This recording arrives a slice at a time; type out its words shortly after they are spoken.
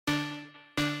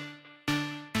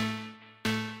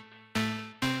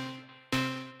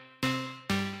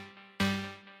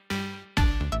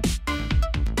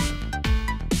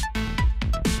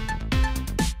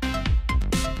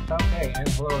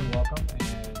Hello and welcome,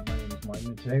 and my name is Martin,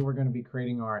 and today we're going to be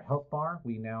creating our health bar.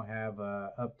 We now have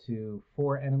up to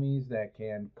 4 enemies that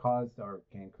can cause or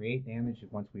can create damage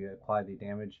once we apply the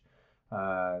damage,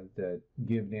 the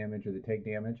give damage or the take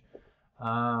damage.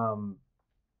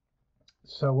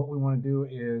 So what we want to do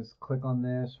is click on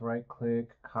this, right click,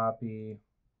 copy,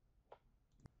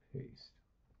 paste.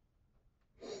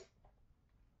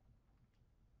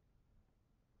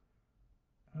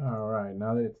 All right,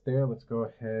 now that it's there, let's go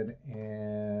ahead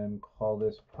and call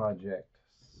this project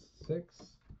 6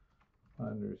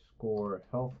 underscore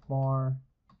health bar.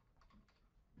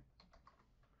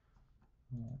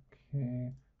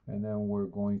 Okay, and then we're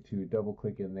going to double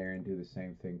click in there and do the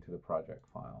same thing to the project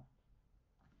file.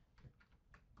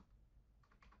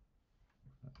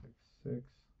 Project 6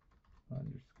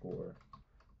 underscore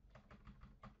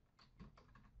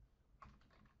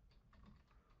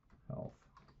health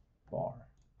bar.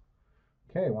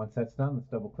 Okay, once that's done, let's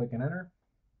double click and enter.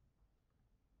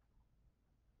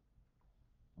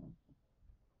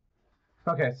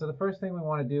 Okay, so the first thing we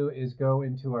want to do is go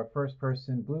into our first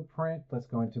person blueprint. Let's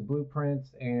go into blueprints,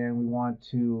 and we want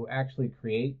to actually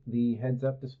create the heads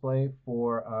up display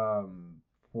for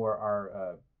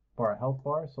our health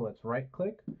bar. So let's right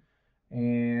click,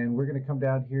 and we're going to come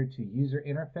down here to user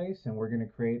interface, and we're going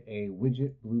to create a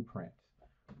widget blueprint.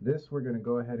 This we're going to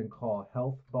go ahead and call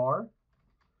health bar.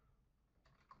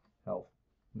 Health,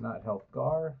 not health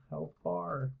bar, health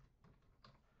bar.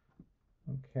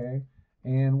 Okay,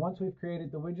 and once we've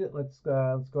created the widget, let's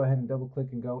go ahead and double click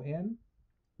and go in.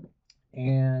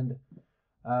 And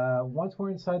once we're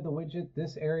inside the widget,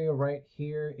 this area right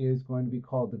here is going to be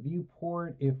called the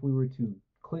viewport. If we were to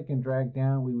click and drag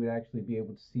down, we would actually be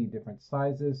able to see different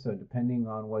sizes. So depending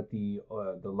on what the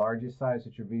largest size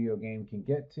that your video game can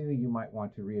get to, you might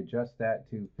want to readjust that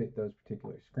to fit those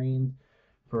particular screens.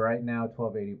 For right now,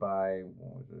 1280 by,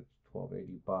 what was it?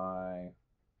 1280 by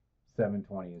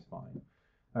 720 is fine.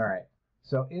 All right.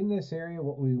 So in this area,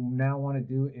 what we now want to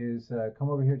do is come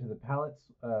over here to the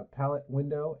palette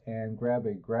window and grab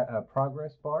a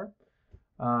progress bar.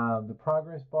 The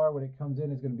progress bar, when it comes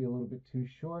in, is going to be a little bit too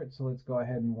short. So let's go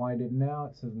ahead and widen it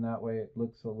out, so that way it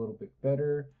looks a little bit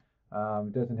better.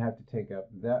 It doesn't have to take up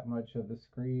that much of the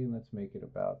screen. Let's make it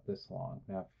about this long.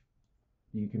 Now,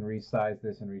 you can resize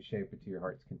this and reshape it to your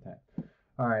heart's content.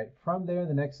 All right, from there,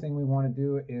 the next thing we want to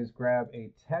do is grab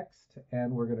a text,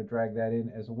 and we're going to drag that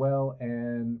in as well.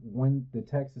 And when the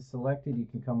text is selected, you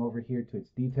can come over here to its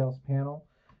details panel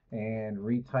and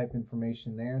retype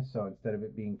information there. So instead of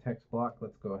it being text block,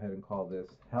 let's go ahead and call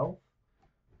this health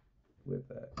with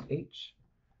a H.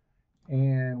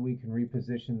 And we can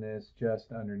reposition this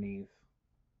just underneath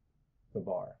the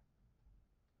bar.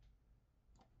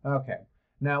 Okay.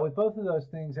 Now with both of those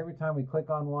things, every time we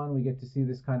click on one, we get to see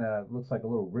this kind of looks like a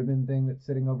little ribbon thing that's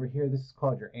sitting over here. This is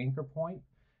called your anchor point.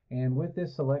 And with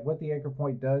this select, what the anchor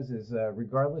point does is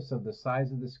regardless of the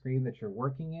size of the screen that you're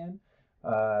working in,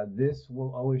 this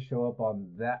will always show up on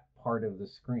that part of the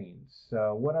screen.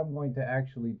 So what I'm going to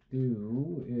actually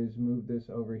do is move this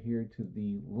over here to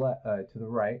the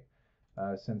right,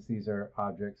 since these are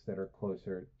objects that are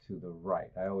closer to the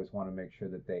right. I always want to make sure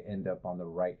that they end up on the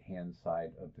right-hand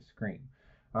side of the screen.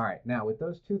 All right, now with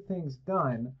those two things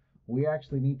done, we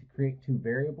actually need to create 2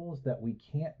 variables that we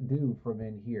can't do from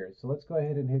in here. So let's go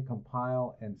ahead and hit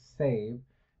compile and save,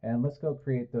 and let's go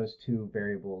create those 2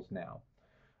 variables now.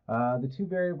 The 2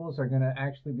 variables are going to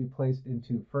actually be placed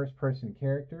into first-person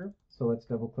character. So let's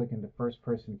double-click into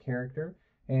first-person character.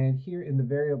 And here in the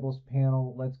variables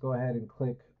panel, let's go ahead and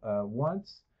click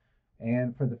once.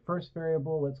 And for the first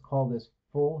variable, let's call this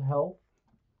full health.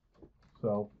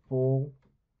 So full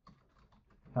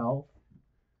health.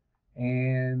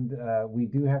 And we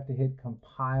do have to hit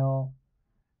compile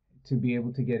to be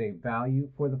able to get a value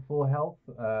for the full health.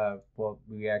 Well,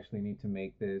 we actually need to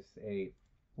make this a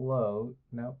float.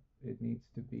 Nope, it needs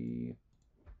to be,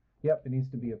 yep, it needs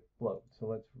to be a float. So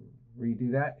let's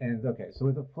redo that. And okay, so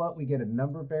with a float, we get a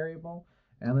number variable,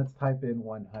 and let's type in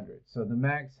 100. So the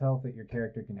max health that your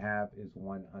character can have is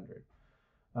 100.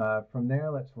 From there,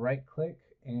 let's right click,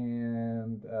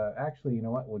 and actually, you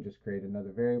know what, we'll just create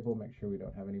another variable, make sure we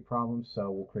don't have any problems.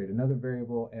 So we'll create another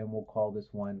variable, and we'll call this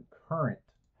one current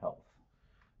health.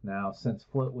 Now, since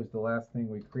float was the last thing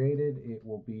we created, it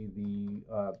will be the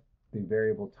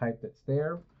variable type that's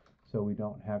there, so we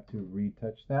don't have to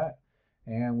retouch that.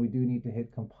 And we do need to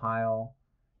hit compile,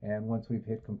 and once we've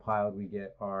hit compiled, we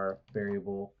get our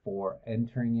variable for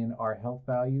entering in our health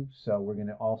value. So we're going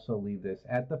to also leave this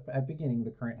at beginning.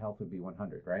 The current health would be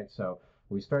 100, right? So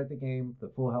we start the game,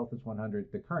 the full health is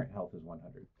 100, the current health is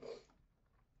 100.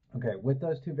 Okay, with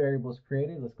those 2 variables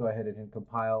created, let's go ahead and hit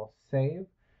compile, save.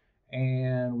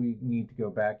 and we need to go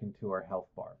back into our health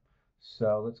bar.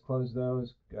 So let's close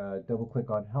those, double click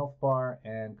on health bar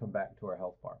and come back to our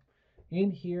health bar.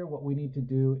 In here, what we need to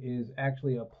do is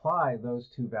actually apply those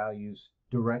two values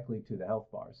directly to the health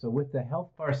bar. So with the health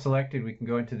bar selected, we can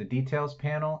go into the details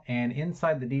panel, and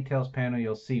inside the details panel,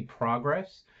 you'll see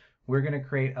progress. We're going to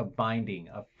create a binding,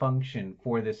 a function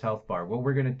for this health bar. What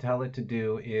we're going to tell it to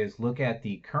do is look at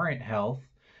the current health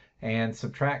and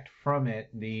subtract from it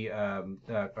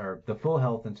or the full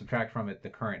health and subtract from it the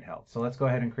current health. So let's go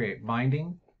ahead and create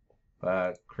binding,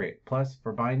 create plus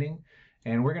for binding.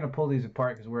 And we're going to pull these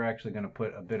apart because we're actually going to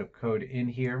put a bit of code in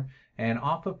here. And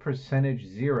off of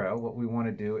 %0, what we want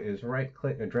to do is right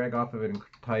click, drag off of it and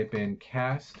type in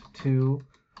cast to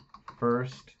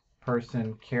first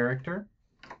person character.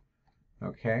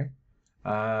 Okay.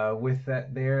 With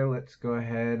that there, let's go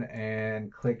ahead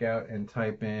and click out and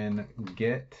type in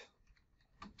get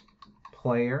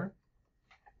player.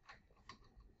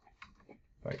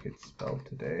 If I could spell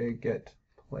today, get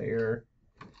player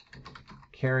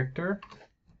character.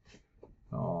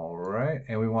 All right,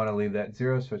 and we want to leave that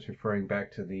 0, so it's referring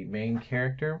back to the main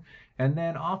character. And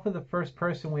then off of the first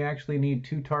person, we actually need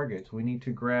two targets. We need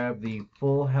to grab the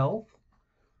full health,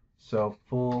 so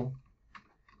full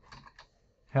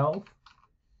health.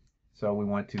 So we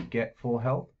want to get full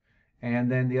health. And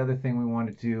then the other thing we want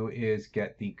to do is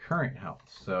get the current health.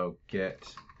 So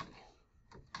get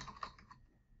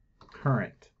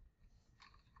current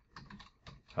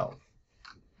health.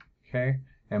 Okay,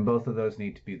 and both of those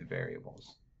need to be the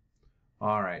variables.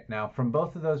 All right, now from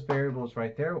both of those variables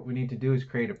right there, what we need to do is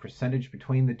create a percentage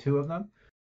between the two of them.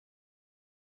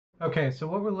 Okay, so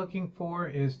what we're looking for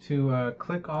is to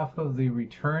click off of the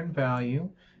return value,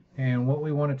 and what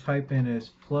we want to type in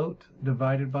is float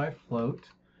divided by float.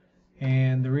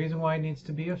 And the reason why it needs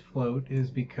to be a float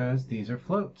is because these are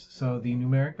floats. So the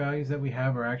numeric values that we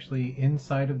have are actually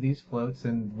inside of these floats,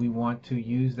 and we want to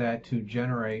use that to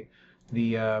generate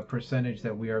the percentage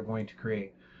that we are going to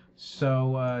create.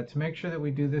 So to make sure that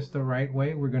we do this the right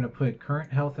way, we're going to put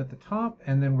current health at the top,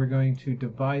 and then we're going to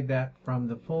divide that from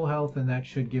the full health, and that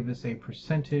should give us a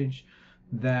percentage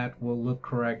that will look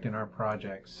correct in our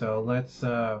project. So let's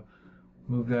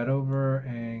move that over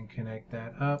and connect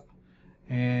that up.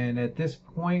 And at this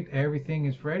point, everything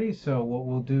is ready. So what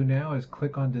we'll do now is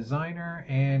click on Designer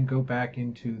and go back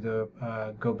into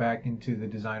the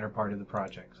Designer part of the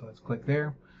project. So let's click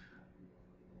there.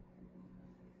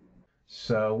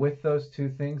 So with those two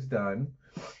things done,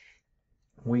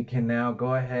 we can now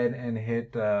go ahead and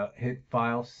hit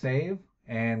File, Save,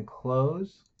 and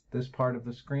close this part of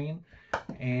the screen.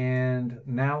 And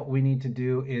now what we need to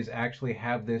do is actually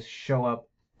have this show up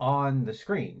on the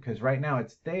screen, because right now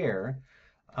it's there.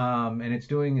 And it's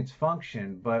doing its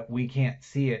function, but we can't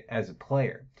see it as a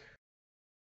player.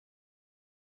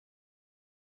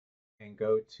 And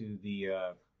go to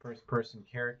the first person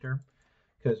character,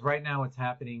 because right now what's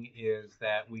happening is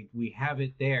that we have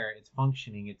it there, it's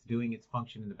functioning, it's doing its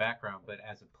function in the background, but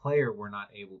as a player we're not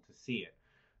able to see it.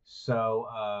 So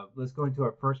let's go into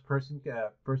our first person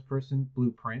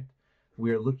blueprint.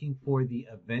 We are looking for the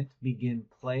event begin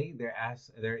play.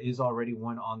 There is already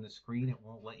one on the screen. It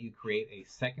won't let you create a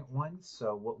second one.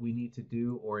 So what we need to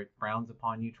do, or it frowns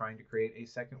upon you trying to create a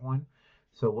second one.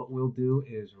 So what we'll do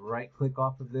is right click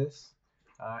off of this.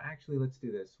 Actually, let's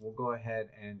do this. We'll go ahead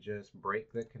and just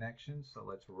break the connection. So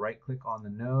let's right click on the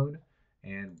node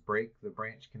and break the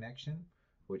branch connection,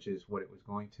 which is what it was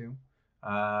going to.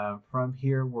 From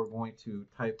here, we're going to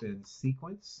type in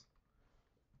sequence.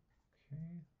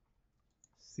 Okay.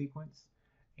 Sequence,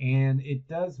 and it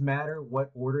does matter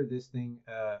what order this thing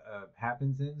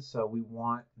happens in. So we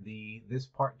want this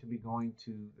part to be going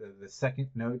to the second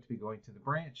node to be going to the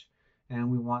branch,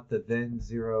 and we want the then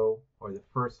 0 or the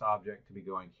first object to be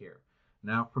going here.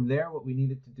 Now from there, what we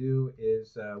needed to do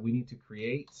is we need to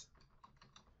create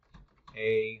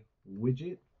a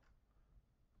widget.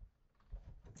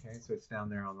 Okay, so it's down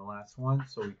there on the last one.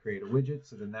 So we create a widget,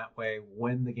 so then that way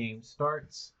when the game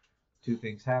starts, two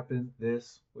things happen.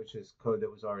 This, which is code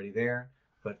that was already there,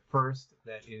 but first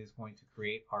that it is going to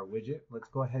create our widget. Let's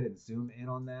go ahead and zoom in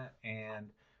on that, and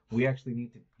we actually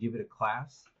need to give it a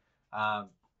class.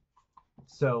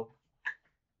 So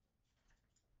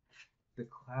the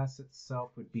class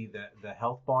itself would be the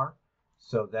health bar.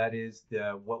 So that is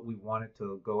what we wanted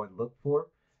to go and look for.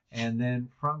 And then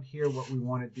from here, what we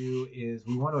want to do is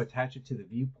we want to attach it to the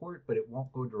viewport, but it won't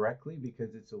go directly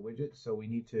because it's a widget. So we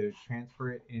need to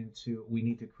transfer it into, we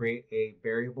need to create a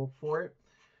variable for it.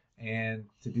 And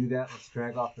to do that, let's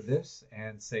drag off of this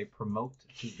and say promote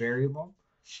to variable.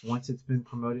 Once it's been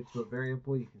promoted to a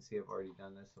variable, you can see I've already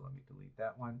done this, so let me delete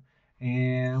that one.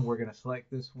 And we're going to select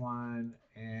this one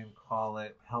and call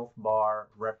it health bar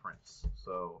reference.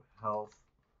 So health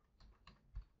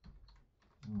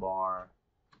bar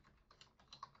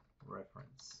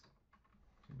reference.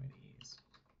 Too many E's.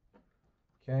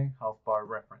 Okay, health bar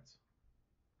reference.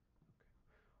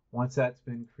 Once that's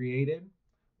been created,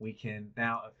 we can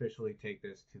now officially take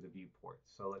this to the viewport.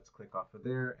 So let's click off of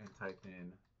there and type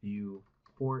in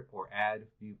viewport or add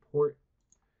viewport.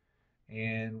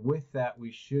 And with that,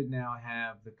 we should now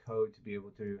have the code to be able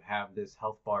to have this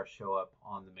health bar show up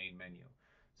on the main menu.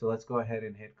 So let's go ahead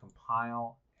and hit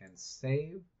compile and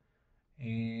save.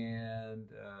 And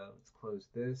let's close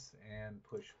this and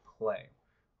push play.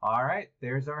 All right,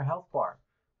 there's our health bar.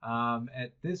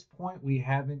 At this point, we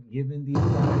haven't given these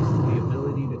guys the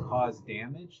ability to cause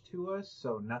damage to us,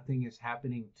 so nothing is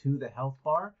happening to the health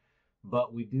bar,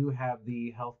 but we do have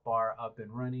the health bar up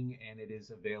and running, and it is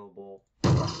available for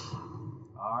us.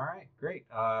 All right, great.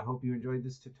 I hope you enjoyed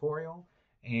this tutorial,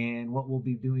 and what we'll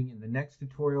be doing in the next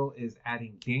tutorial is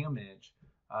adding damage,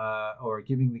 or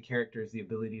giving the characters the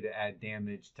ability to add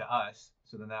damage to us,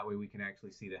 so then that way we can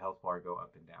actually see the health bar go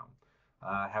up and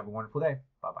down. Have a wonderful day.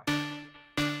 Bye-bye.